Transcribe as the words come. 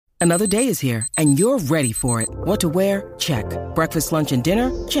Another day is here, and you're ready for it. What to wear? Check. Breakfast, lunch, and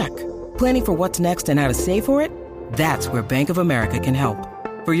dinner? Check. Planning for what's next and how to save for it? That's where Bank of America can help.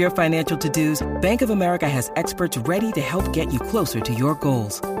 For your financial to-dos, Bank of America has experts ready to help get you closer to your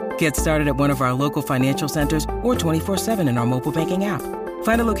goals. Get started at one of our local financial centers or 24/7 in our mobile banking app.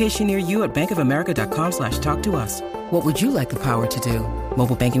 Find a location near you at bankofamerica.com/talktous. What would you like the power to do?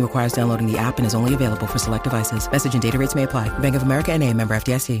 Mobile banking requires downloading the app and is only available for select devices. Message and data rates may apply. Bank of America N.A., member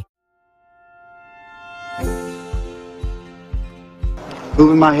FDIC.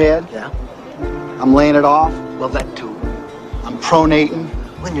 Moving my head. Yeah. I'm laying it off. Well, that too. I'm pronating.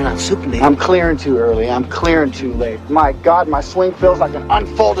 When you're not supinating. I'm clearing too early. I'm clearing too late. My God, my swing feels like an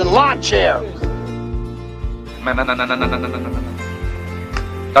unfolding lawn chair.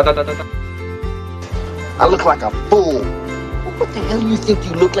 I look like a fool. Well, what the hell do you think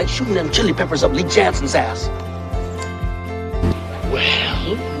you look like shooting them chili peppers up Lee Jansen's ass?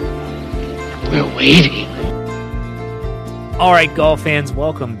 Well, we're waiting. All right, golf fans,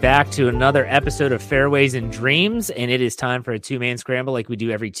 welcome back to another episode of Fairways and Dreams, and it is time for a two-man scramble like we do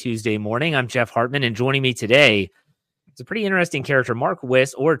every Tuesday morning. I'm Jeff Hartman, and joining me today is a pretty interesting character, Mark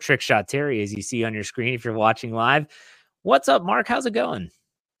Wyss, or Trick Shot Terry, as you see on your screen if you're watching live. What's up, Mark? How's it going?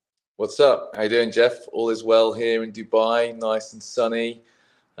 What's up? How you doing, Jeff? All is well here in Dubai, nice and sunny.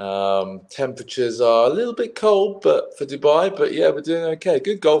 Temperatures are a little bit cold, but for Dubai, but yeah, we're doing okay.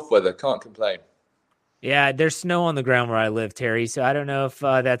 Good golf weather, can't complain. Yeah, there's snow on the ground where I live, Terry, so I don't know if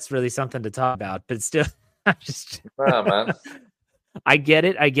that's really something to talk about, but still, I'm just... Wow, man. I get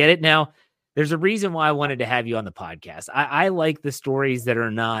it. Now, there's a reason why I wanted to have you on the podcast. I like the stories that are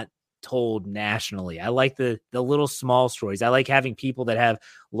not told nationally. I like the little small stories. I like having people that have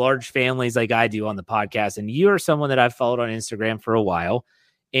large families like I do on the podcast, and you are someone that I've followed on Instagram for a while,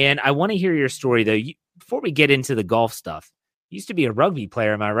 and I want to hear your story, though. Before we get into the golf stuff, you used to be a rugby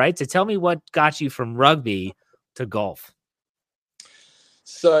player, am I right? So tell me what got you from rugby to golf.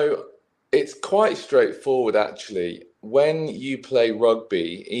 So it's quite straightforward, actually. When you play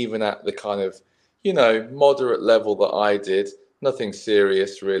rugby, even at the kind of, moderate level that I did, nothing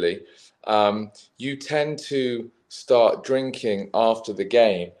serious really, you tend to start drinking after the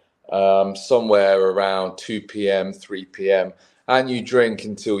game, somewhere around 2 p.m., 3 p.m., and you drink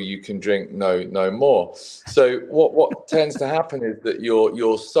until you can drink no more. So what tends to happen is that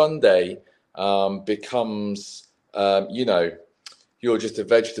your Sunday becomes, you're just a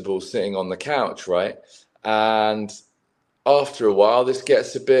vegetable sitting on the couch, right? And after a while, this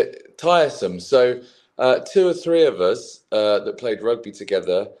gets a bit tiresome. So two or three of us that played rugby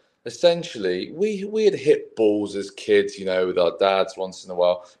together, essentially, we had hit balls as kids, with our dads once in a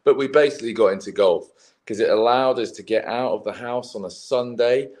while, but we basically got into golf because it allowed us to get out of the house on a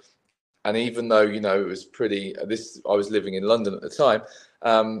Sunday. And even though, it was pretty, I was living in London at the time,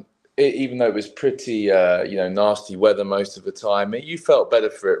 even though it was pretty, nasty weather most of the time, you felt better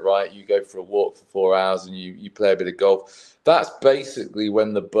for it, right? You go for a walk for 4 hours and you play a bit of golf. That's basically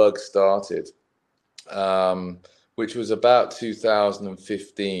when the bug started, which was about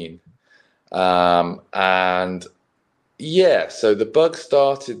 2015. And yeah, so the bug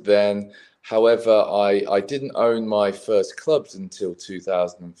started then. However, I didn't own my first clubs until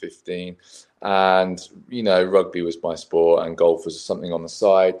 2015. And, rugby was my sport and golf was something on the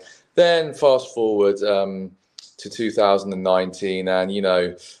side. Then fast forward to 2019 and,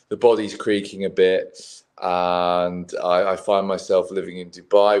 the body's creaking a bit. And I find myself living in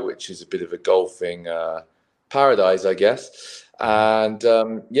Dubai, which is a bit of a golfing paradise, I guess. And,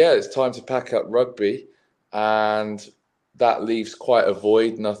 it's time to pack up rugby. And that leaves quite a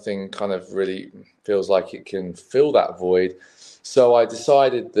void. Nothing kind of really feels like it can fill that void. So I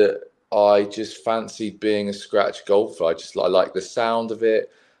decided that I just fancied being a scratch golfer. I like the sound of it.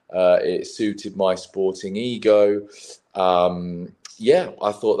 It suited my sporting ego.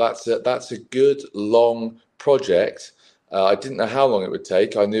 I thought that's a good long project. I didn't know how long it would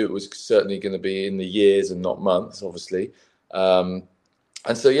take. I knew it was certainly going to be in the years and not months, obviously. And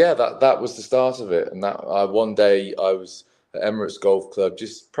so, that was the start of it. And that one day I was at Emirates Golf Club,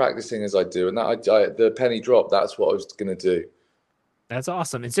 just practicing as I do. And the penny dropped. That's what I was going to do. That's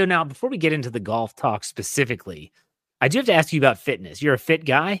awesome. And so now, before we get into the golf talk specifically, I do have to ask you about fitness. You're a fit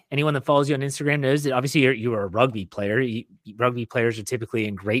guy. Anyone that follows you on Instagram knows that obviously you're a rugby player. Rugby players are typically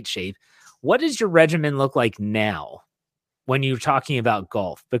in great shape. What does your regimen look like now when you're talking about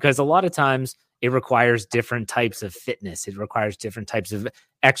golf? Because a lot of times it requires different types of fitness. It requires different types of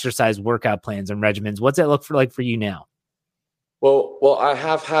exercise workout plans and regimens. What's that look like for you now? Well, I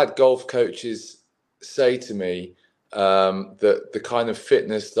have had golf coaches say to me that the kind of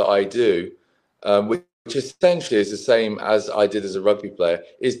fitness that I do, which which essentially is the same as I did as a rugby player,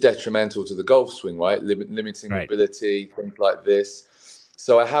 is detrimental to the golf swing, right? Limiting Right. mobility, things like this.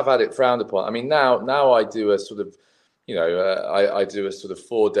 So I have had it frowned upon. I mean, now I do a sort of, I do a sort of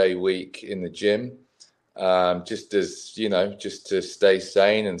 4-day week in the gym, just to stay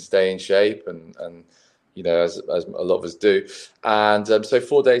sane and stay in shape, and as a lot of us do. And so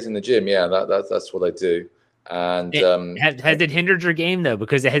 4 days in the gym, yeah, that's what I do. And has it hindered your game though?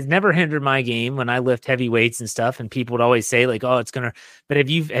 Because it has never hindered my game when I lift heavy weights and stuff. And people would always say like, "Oh, it's gonna." But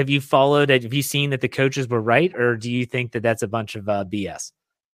have you followed? Have you seen that the coaches were right, or do you think that that's a bunch of BS?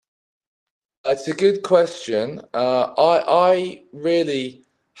 It's a good question. I really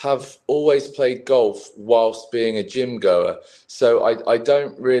have always played golf whilst being a gym goer, so I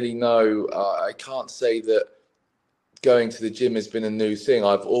don't really know. I can't say that going to the gym has been a new thing.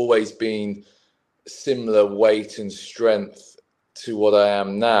 I've always been similar weight and strength to what I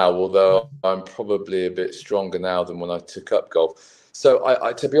am now, although I'm probably a bit stronger now than when I took up golf. So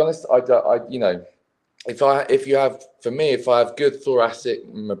I to be honest, if I have good thoracic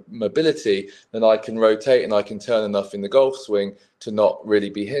mobility, then I can rotate and I can turn enough in the golf swing to not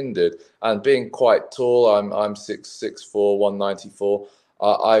really be hindered. And being quite tall, I'm 6'4", 194.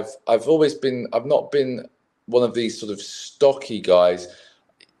 I've not been one of these sort of stocky guys.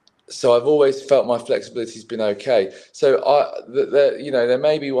 So I've always felt my flexibility has been okay. So there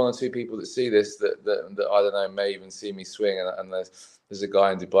may be one or two people that see this that I don't know, may even see me swing, and there's a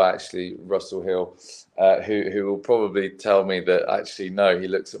guy in Dubai, actually, Russell Hill, who will probably tell me that actually no, he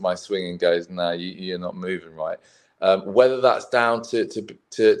looks at my swing and goes, "No, you're not moving right." Whether that's down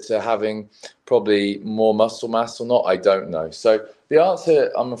to having probably more muscle mass or not, I don't know. So the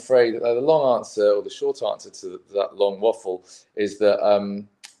answer, I'm afraid, the long answer or the short answer to that long waffle is that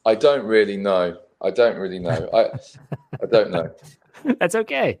I don't really know. I don't know. That's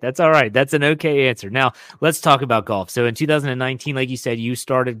okay. That's all right. That's an okay answer. Now let's talk about golf. So in 2019, like you said, you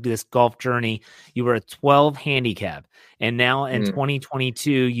started this golf journey. You were a 12 handicap, and now in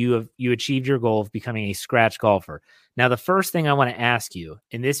 2022, you achieved your goal of becoming a scratch golfer. Now, the first thing I want to ask you,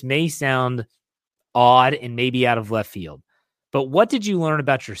 and this may sound odd and maybe out of left field, but what did you learn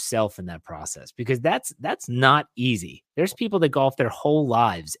about yourself in that process? Because that's not easy. There's people that golf their whole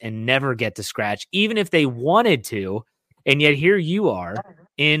lives and never get to scratch, even if they wanted to. And yet here you are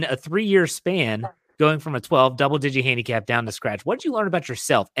in a 3-year span going from a 12 double-digit handicap down to scratch. What did you learn about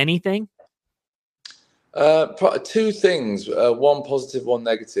yourself? Anything? Two things, one positive, one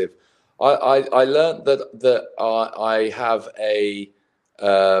negative. I learned that I have a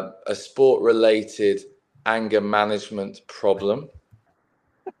sport-related anger management problem.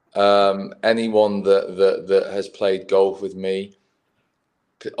 Anyone that has played golf with me,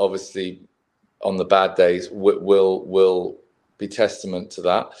 obviously on the bad days, will be testament to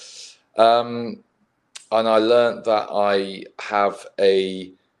that. And I learned that I have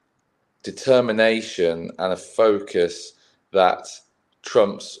a determination and a focus that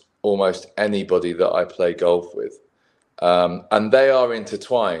trumps almost anybody that I play golf with. And they are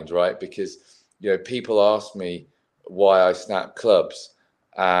intertwined, right? Because people ask me why I snap clubs,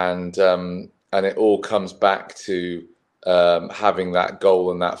 and it all comes back to having that goal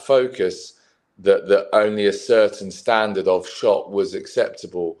and that focus that only a certain standard of shot was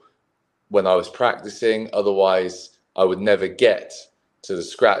acceptable when I was practicing. Otherwise, I would never get to the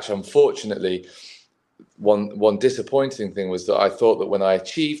scratch. Unfortunately, one disappointing thing was that I thought that when I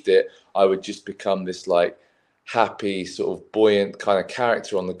achieved it, I would just become this like happy, sort of buoyant kind of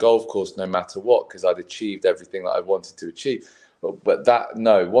character on the golf course, no matter what, because I'd achieved everything that I wanted to achieve. But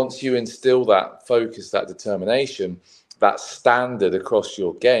once you instill that focus, that determination, that standard across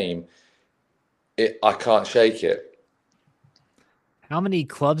your game, I can't shake it. How many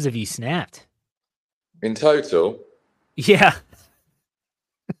clubs have you snapped? In total? Yeah.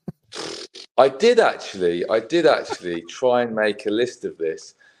 I did actually try and make a list of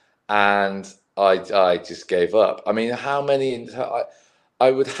this, and I just gave up. I mean, how many?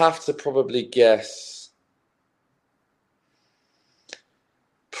 I would have to probably guess,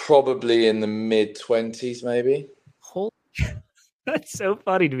 probably in the mid-20s, maybe. Holy, that's so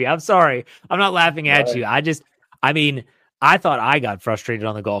funny to me. I'm sorry, I'm not laughing at you. I thought I got frustrated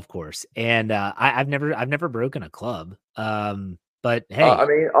on the golf course, and I've never broken a club. But hey,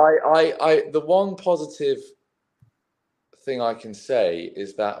 I the one positive thing I can say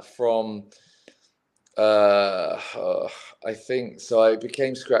is that from I think so. I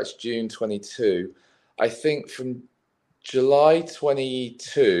became scratch June 22. I think from July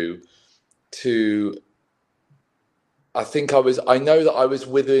 22 to I know that I was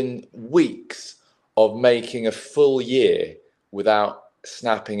within weeks of making a full year without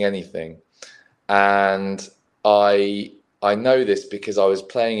snapping anything. And I know this because I was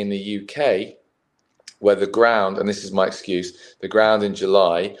playing in the UK, where the ground, and this is my excuse, the ground in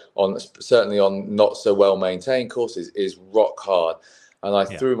July, certainly on not so well maintained courses, is rock hard. And I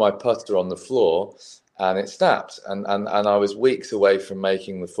threw my putter on the floor and it snapped. And I was weeks away from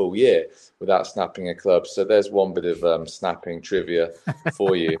making the full year without snapping a club. So there's one bit of snapping trivia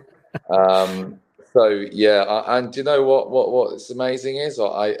for you. So yeah, and do you know what's amazing is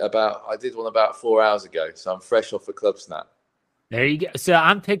I did one about 4 hours ago, so I'm fresh off a club snap. There you go. So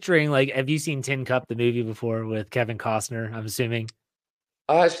I'm picturing, like, have you seen Tin Cup, the movie, before with Kevin Costner? I'm assuming.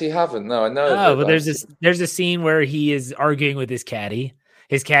 I actually haven't. No, I know. Oh, but there's a scene where he is arguing with his caddy.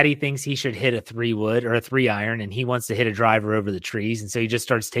 His caddy thinks he should hit a 3-wood or a 3-iron, and he wants to hit a driver over the trees. And so he just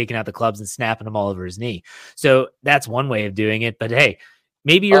starts taking out the clubs and snapping them all over his knee. So that's one way of doing it. But hey,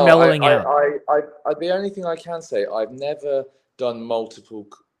 maybe you're mellowing out. The only thing I can say, I've never done multiple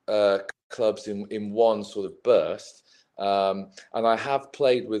clubs in one sort of burst. And I have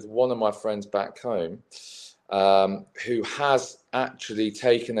played with one of my friends back home who has actually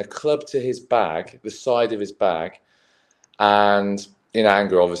taken a club to his bag, the side of his bag, and in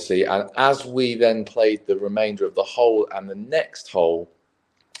anger, obviously. And as we then played the remainder of the hole and the next hole,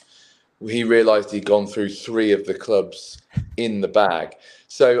 he realized he'd gone through 3 of the clubs in the bag.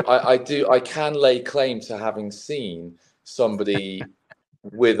 So I can lay claim to having seen somebody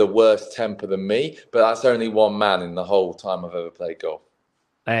with a worse temper than me, but that's only one man in the whole time I've ever played golf.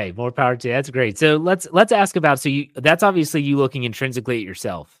 Hey, more power to you. That's great. So let's ask about, that's obviously you looking intrinsically at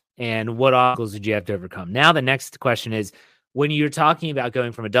yourself and what obstacles did you have to overcome. Now the next question is, when you're talking about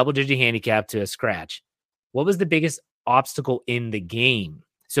going from a double-digit handicap to a scratch, what was the biggest obstacle in the game?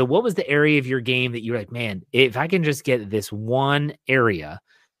 So what was the area of your game that you're like, man, if I can just get this one area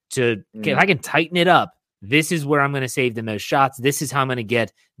if I can tighten it up, this is where I'm going to save the most shots. This is how I'm going to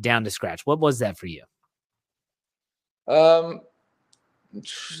get down to scratch. What was that for you?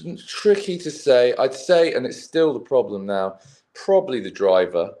 Tricky to say. I'd say, and it's still the problem now, probably the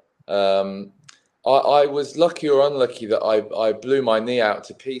driver. I was lucky or unlucky that I blew my knee out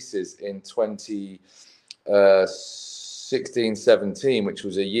to pieces in 2016, 17, which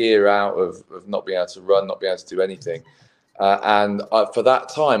was a year out of not being able to run, not being able to do anything. And for that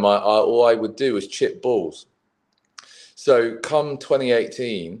time, all I would do was chip balls. So come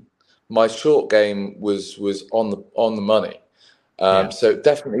 2018, my short game was on the money. So it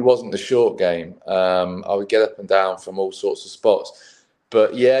definitely wasn't the short game. I would get up and down from all sorts of spots.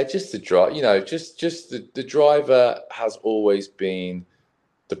 But yeah, just the drive, the driver has always been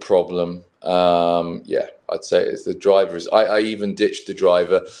the problem. I'd say it's the driver. I even ditched the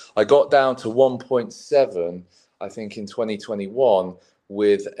driver. I got down to 1.7, I think, in 2021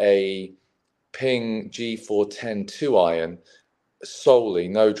 with a Ping G410 2-iron solely,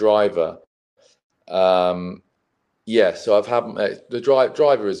 no driver. So I've had the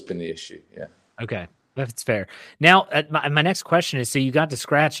driver has been the issue. Yeah. Okay. That's fair. Now, my next question is, so you got to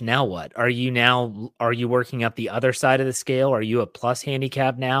scratch, now what? Are you working up the other side of the scale? Are you a plus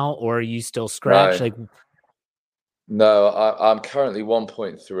handicap now, or are you still scratch? No, I'm currently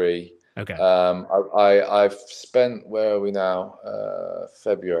 1.3. Okay. I've spent, where are we now?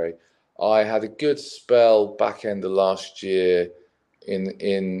 February. I had a good spell back end of last year in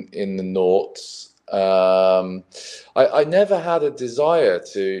the noughts. I never had a desire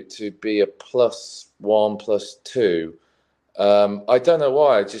to be a +1, +2. I don't know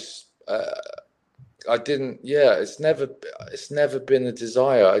why. I didn't. Yeah, it's never been a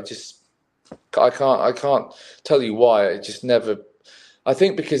desire. I can't tell you why. It just never. I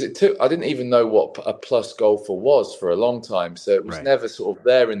think because I didn't even know what a plus golfer was for a long time. So it was never sort of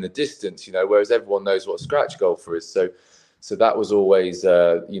there in the distance, whereas everyone knows what a scratch golfer is. So that was always,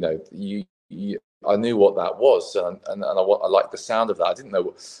 I knew what that was, and I liked the sound of that. I didn't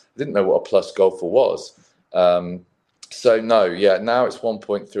know what a plus golfer was. So no, yeah, now it's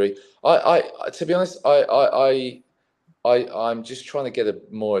 1.3. I to be honest, I'm just trying to get a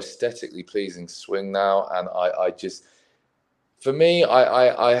more aesthetically pleasing swing now, and for me,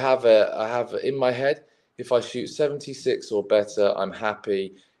 I have in my head, if I shoot 76 or better, I'm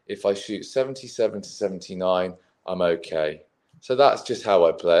happy. If I shoot 77 to 79, I'm okay. So that's just how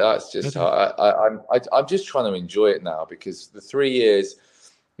I play. That's just how I'm just trying to enjoy it now, because the 3 years,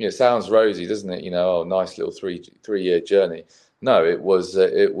 sounds rosy, doesn't it? Nice little three-year journey. No, it was.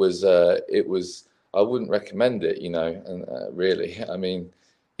 I wouldn't recommend it. And really, I mean.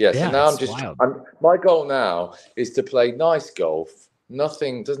 Yeah, so now my goal now is to play nice golf.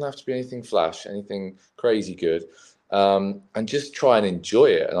 Doesn't have to be anything flash, anything crazy good, and just try and enjoy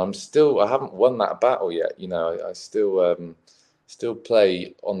it. And I haven't won that battle yet. I still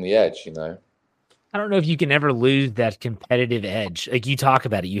play on the edge. I don't know if you can ever lose that competitive edge. Like you talk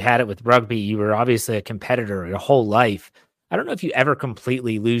about it, you had it with rugby. You were obviously a competitor your whole life. I don't know if you ever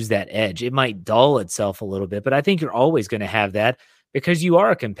completely lose that edge. It might dull itself a little bit, but I think you're always going to have that because you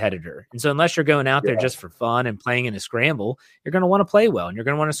are a competitor. And so unless you're going out there just for fun and playing in a scramble, you're going to want to play well and you're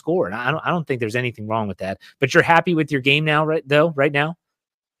going to want to score. And I don't think there's anything wrong with that. But you're happy with your game now, right now?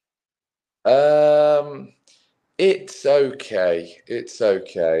 It's okay. It's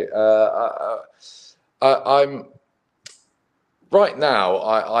okay. I'm right now.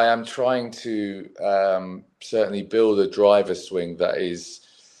 I am trying to certainly build a driver swing that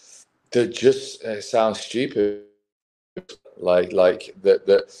just sounds stupid. Like that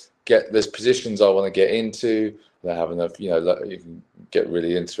there's positions I want to get into. I don't have enough. You can get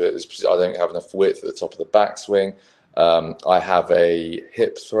really into it. I don't have enough width at the top of the backswing. I have a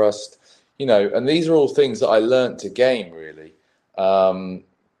hip thrust. And these are all things that I learned to game really.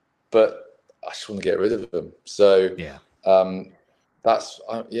 But I just want to get rid of them. So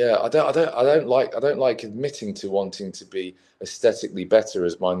I don't like admitting to wanting to be aesthetically better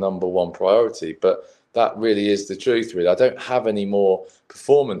as my number one priority, but that really is the truth. Really, I don't have any more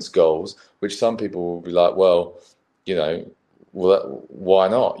performance goals, which some people will be like, well, why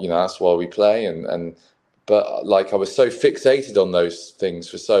not? That's why we play, but like I was so fixated on those things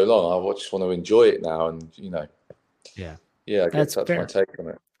for so long, I just want to enjoy it now, and I guess that's my take on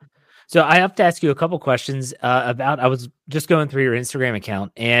it. So I have to ask you a couple questions I was just going through your Instagram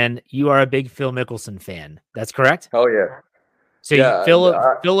account, and you are a big Phil Mickelson fan. That's correct? Oh yeah. So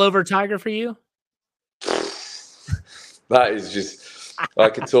Phil over Tiger for you? That is just, I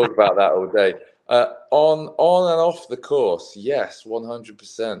could talk about that all day. On and off the course, yes,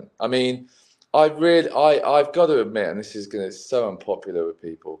 100%. I mean, I've got to admit, and this is so unpopular with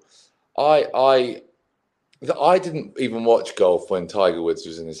people. I didn't even watch golf when Tiger Woods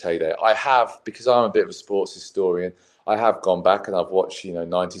was in his heyday. I have, because I'm a bit of a sports historian, I have gone back and I've watched,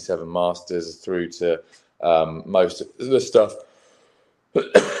 97 Masters through to most of the stuff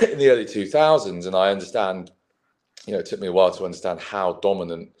in the early 2000s. And I understand, it took me a while to understand how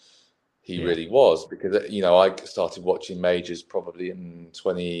dominant he really was, because, I started watching majors probably in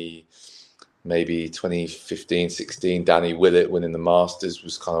 2015, 16. Danny Willett winning the Masters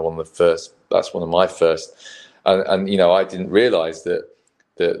was kind of one of the first. That's one of my first. And I didn't realize that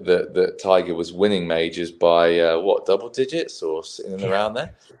Tiger was winning majors by double digits or in and around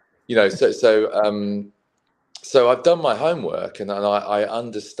there. So I've done my homework and I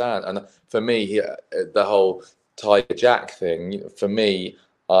understand. And for me, the whole Tiger Jack thing, for me,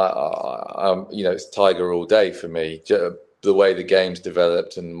 it's Tiger all day for me. The way the game's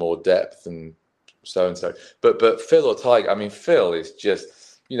developed and more depth and so. But Phil or Tiger, I mean, Phil is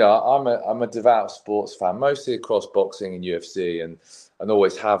just, I'm a devout sports fan, mostly across boxing and UFC and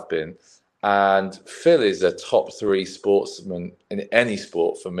always have been. And Phil is a top 3 sportsman in any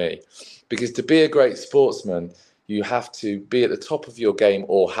sport for me, because to be a great sportsman, you have to be at the top of your game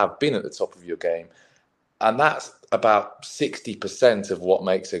or have been at the top of your game. And that's about 60% of what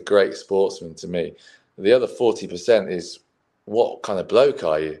makes a great sportsman to me. The other 40% is what kind of bloke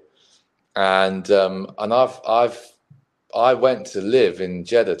are you? And I went to live in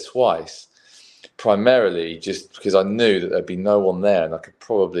Jeddah twice, primarily just because I knew that there'd be no one there and I could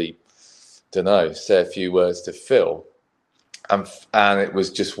probably, say a few words to Phil. And it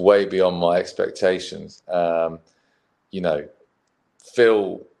was just way beyond my expectations. Phil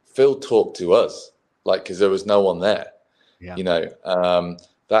talked to us, because there was no one there.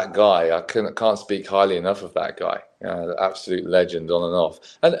 That guy, I can't speak highly enough of that guy. Absolute legend on and off.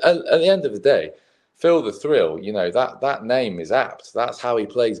 And at the end of the day, Phil the Thrill, that name is apt. That's how he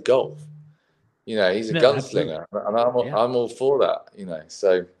plays golf. He's a gunslinger, and I'm all for that.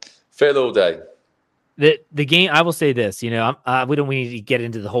 So Phil all day. The game, I will say this, we don't need to get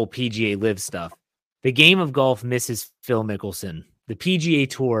into the whole PGA Live stuff. The game of golf misses Phil Mickelson. The PGA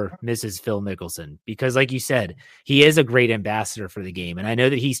Tour misses Phil Mickelson because, like you said, he is a great ambassador for the game. And I know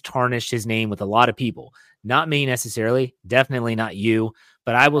that he's tarnished his name with a lot of people. Not me necessarily, definitely not you.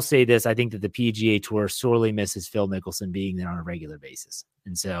 But I will say this, I think that the PGA Tour sorely misses Phil Mickelson being there on a regular basis.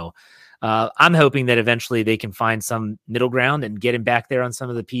 And so I'm hoping that eventually they can find some middle ground and get him back there on some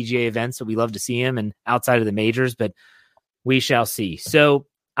of the PGA events that we love to see him and outside of the majors, but we shall see. So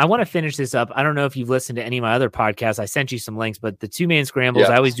I want to finish this up. I don't know if you've listened to any of my other podcasts. I sent you some links, but the 2-man scrambles,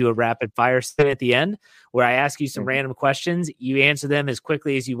 I always do a rapid fire set at the end where I ask you some random questions. You answer them as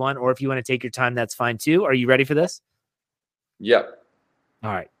quickly as you want, or if you want to take your time, that's fine too. Are you ready for this? Yeah.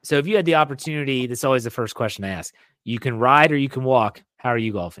 All right. So if you had the opportunity, that's always the first question I ask. You can ride or you can walk. How are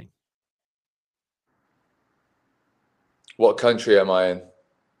you golfing? What country am I in?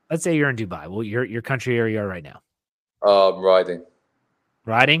 Let's say you're in Dubai. Well, your country area you are right now. Riding.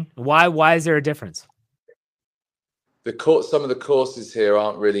 Riding? Why is there a difference? Some of the courses here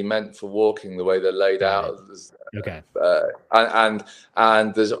aren't really meant for walking the way they're laid out. Okay. And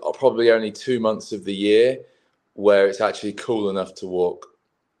there's probably only 2 months of the year where it's actually cool enough to walk.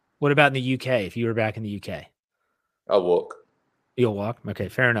 What about in the UK? If you were back in the UK, I'll walk. you'll walk. Okay,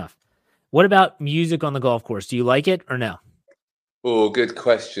 fair enough. What about music on the golf course? Do you like it or no? Oh, good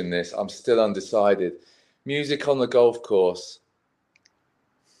question. I'm still undecided. Music on the golf course.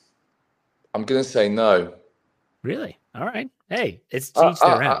 I'm going to say no. Really? All right. Hey, it's each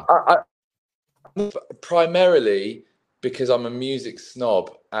their own. Primarily because I'm a music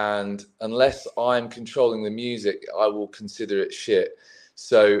snob, and unless I'm controlling the music, I will consider it shit.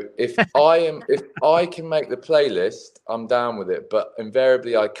 So if I can make the playlist, I'm down with it. But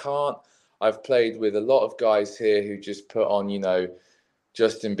invariably, I can't. I've played with a lot of guys here who just put on,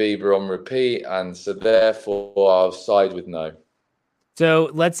 Justin Bieber on repeat, and so therefore I'll side with no.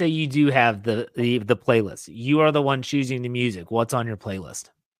 So let's say you do have the playlist. You are the one choosing the music. What's on your playlist?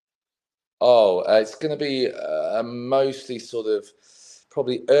 Oh, it's going to be mostly sort of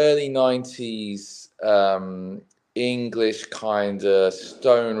probably early 90s English kind of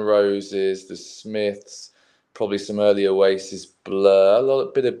Stone Roses, The Smiths, probably some early Oasis, Blur, a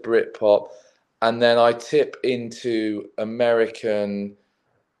bit of Britpop. And then I tip into American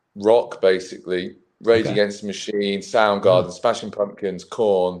rock, basically. Rage Against the Machine, Soundgarden, Smashing Pumpkins,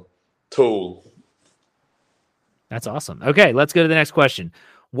 Korn, Tool. That's awesome. Okay, let's go to the next question.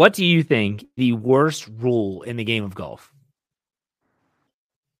 What do you think the worst rule in the game of golf?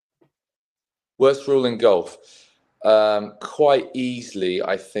 Worst rule in golf? Quite easily,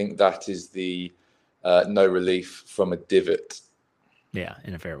 I think that is the no relief from a divot. Yeah,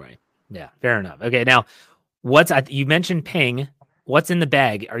 in a fairway. Yeah, fair enough. Okay, now, you mentioned Ping. What's in the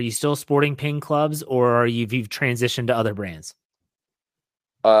bag? Are you still sporting Ping clubs, or you've transitioned to other brands?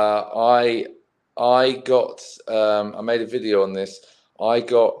 I got. I made a video on this. I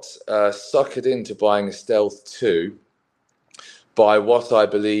got suckered into buying a Stealth 2 by what I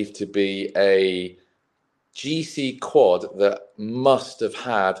believe to be a GC quad that must have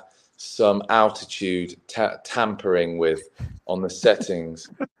had some altitude tampering with on the settings.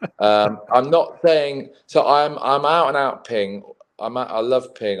 I'm not saying so. I'm out and out Ping. I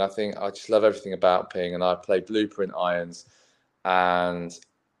love Ping. I think I just love everything about Ping, and I play Blueprint irons, and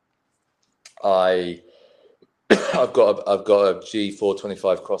I've got a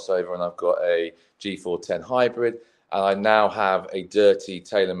G425 crossover, and I've got a G410 hybrid, and I now have a dirty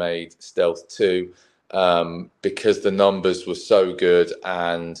TaylorMade Stealth 2 because the numbers were so good,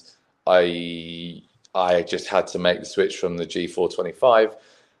 and I just had to make the switch from the G425.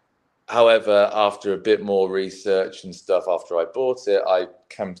 However, after a bit more research and stuff, after I bought it, I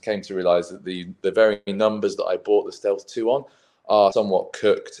came to realize that the very numbers that I bought the Stealth 2 on are somewhat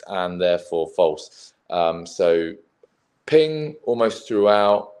cooked and therefore false. So Ping almost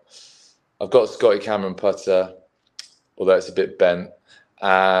throughout. I've got a Scotty Cameron putter, although it's a bit bent.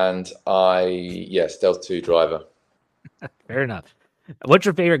 And Stealth 2 driver. Fair enough. What's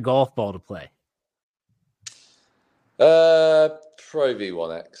your favorite golf ball to play? Pro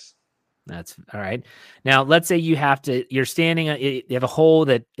V1X. That's all right. Now, let's say you're standing, you have a hole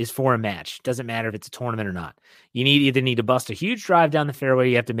that is for a match. Doesn't matter if it's a tournament or not. You either need to bust a huge drive down the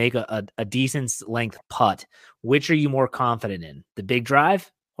fairway. You have to make a decent length putt. Which are you more confident in, the big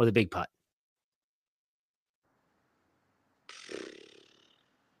drive or the big putt?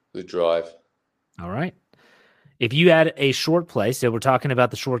 The drive. All right. If you had a short play, so we're talking about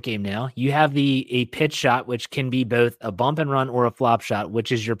the short game now, you have a pitch shot, which can be both a bump and run or a flop shot.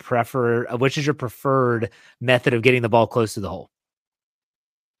 Which is your preferred method of getting the ball close to the hole?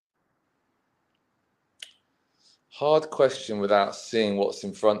 Hard question without seeing what's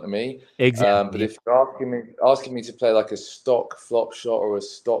in front of me. Exactly. But if you're asking me to play like a stock flop shot or a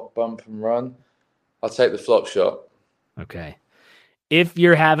stock bump and run, I'll take the flop shot. Okay. If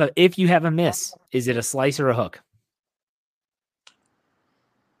you have a miss, is it a slice or a hook?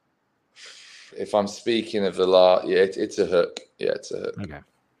 If I'm speaking of it's a hook. Yeah, it's a hook. Okay.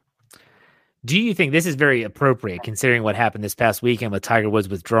 Do you think this is very appropriate considering what happened this past weekend with Tiger Woods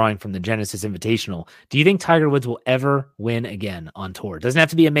withdrawing from the Genesis Invitational? Do you think Tiger Woods will ever win again on tour? It doesn't have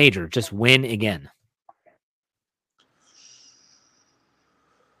to be a major, just win again.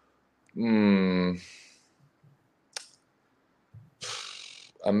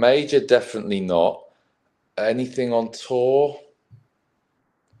 A major, definitely not. Anything on tour?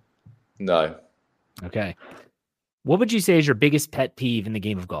 No. Okay. What would you say is your biggest pet peeve in the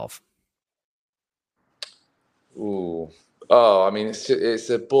game of golf? Ooh. Oh, I mean, it's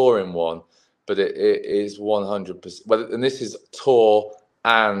a boring one, but it is 100%. Well, and this is tour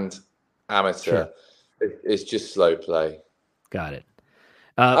and amateur. Sure. It's just slow play. Got it.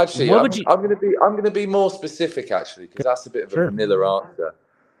 Actually, what I'm would you? going to be more specific actually, because that's a bit of a vanilla answer.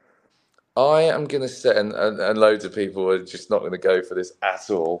 I am going to say, and loads of people are just not going to go for this at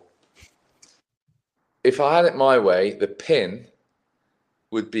all. If I had it my way, the pin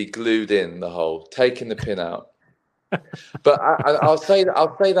would be glued in the hole, taking the pin out. But I'll say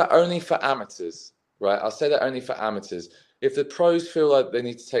that only for amateurs, right? I'll say that only for amateurs. If the pros feel like they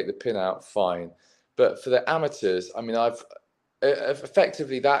need to take the pin out, fine. But for the amateurs, I mean,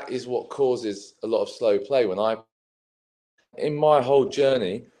 effectively that is what causes a lot of slow play. In my whole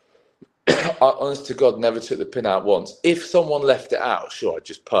journey, I honest to God never took the pin out once. If someone left it out, sure, I'd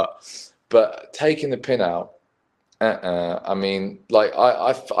just putt. But taking the pin out, I mean, like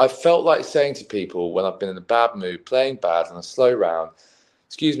I felt like saying to people when I've been in a bad mood, playing bad on a slow round,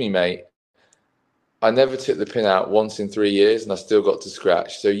 excuse me, mate, I never took the pin out once in 3 years and I still got to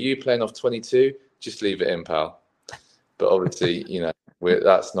scratch. So you playing off 22, just leave it in, pal. But obviously, you know,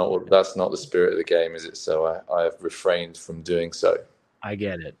 that's not the spirit of the game, is it? So I have refrained from doing so. I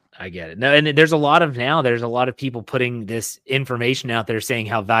get it. No, and there's a lot of people putting this information out there saying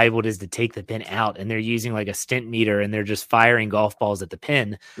how valuable it is to take the pin out, and they're using like a stint meter and they're just firing golf balls at the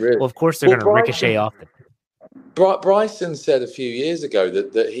pin. Really? Well, of course they're going to ricochet off the pin. Bryson said a few years ago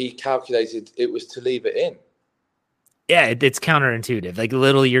that he calculated it was to leave it in. Yeah, it's counterintuitive. Like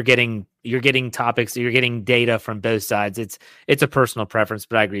literally you're getting topics, you're getting data from both sides. It's a personal preference,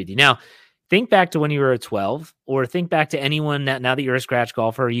 but I agree with you. Now, think back to when you were a 12, or think back to anyone that now that you're a scratch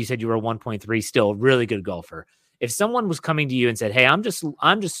golfer, you said you were a 1.3, still a really good golfer. If someone was coming to you and said, "Hey, I'm just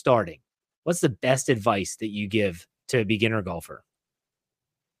starting," what's the best advice that you give to a beginner golfer?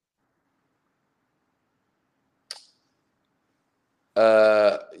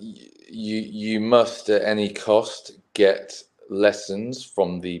 You must at any cost get lessons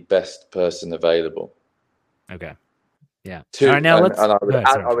from the best person available. Okay. Yeah. All right, now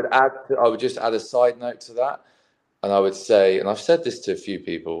I would just add a side note to that. And I would say, and I've said this to a few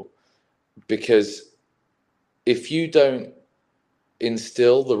people, because if you don't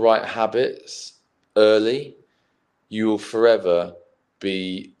instill the right habits early, you will forever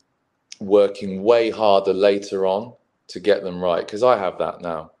be working way harder later on to get them right. Because I have that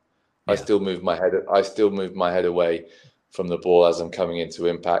now. Yeah. I still move my head away from the ball as I'm coming into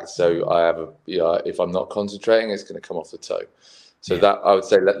impact. So I have if I'm not concentrating, it's going to come off the toe. So that I would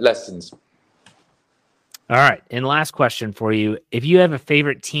say lessons. All right. And last question for you. If you have a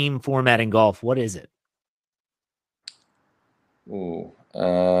favorite team format in golf, what is it?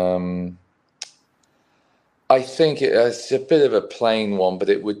 I think it's a bit of a plain one, but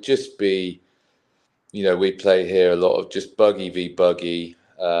it would just be, we play here a lot of just buggy v buggy,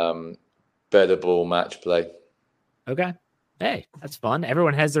 better ball match play. Okay. Hey, that's fun.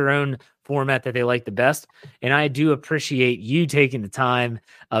 Everyone has their own format that they like the best. And I do appreciate you taking the time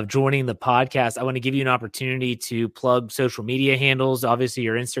of joining the podcast. I want to give you an opportunity to plug social media handles, obviously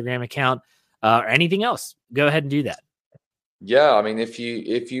your Instagram account, or anything else. Go ahead and do that. Yeah, I mean, if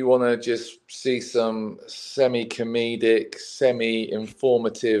you want to just see some semi-comedic,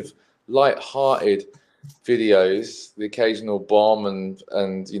 semi-informative, light-hearted videos, the occasional bomb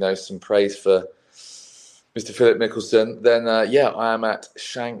and some praise for Mr. Philip Mickelson, then I am at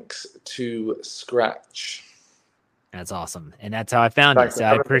Shanks to Scratch. That's awesome. And that's how I found it. So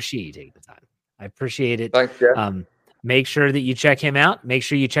I appreciate you taking the time. I appreciate it. Thanks, Jeff. Make sure that you check him out. Make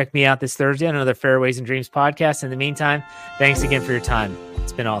sure you check me out this Thursday on another Fairways and Dreams podcast. In the meantime, thanks again for your time.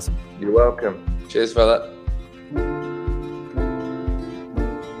 It's been awesome. You're welcome. Cheers, fella.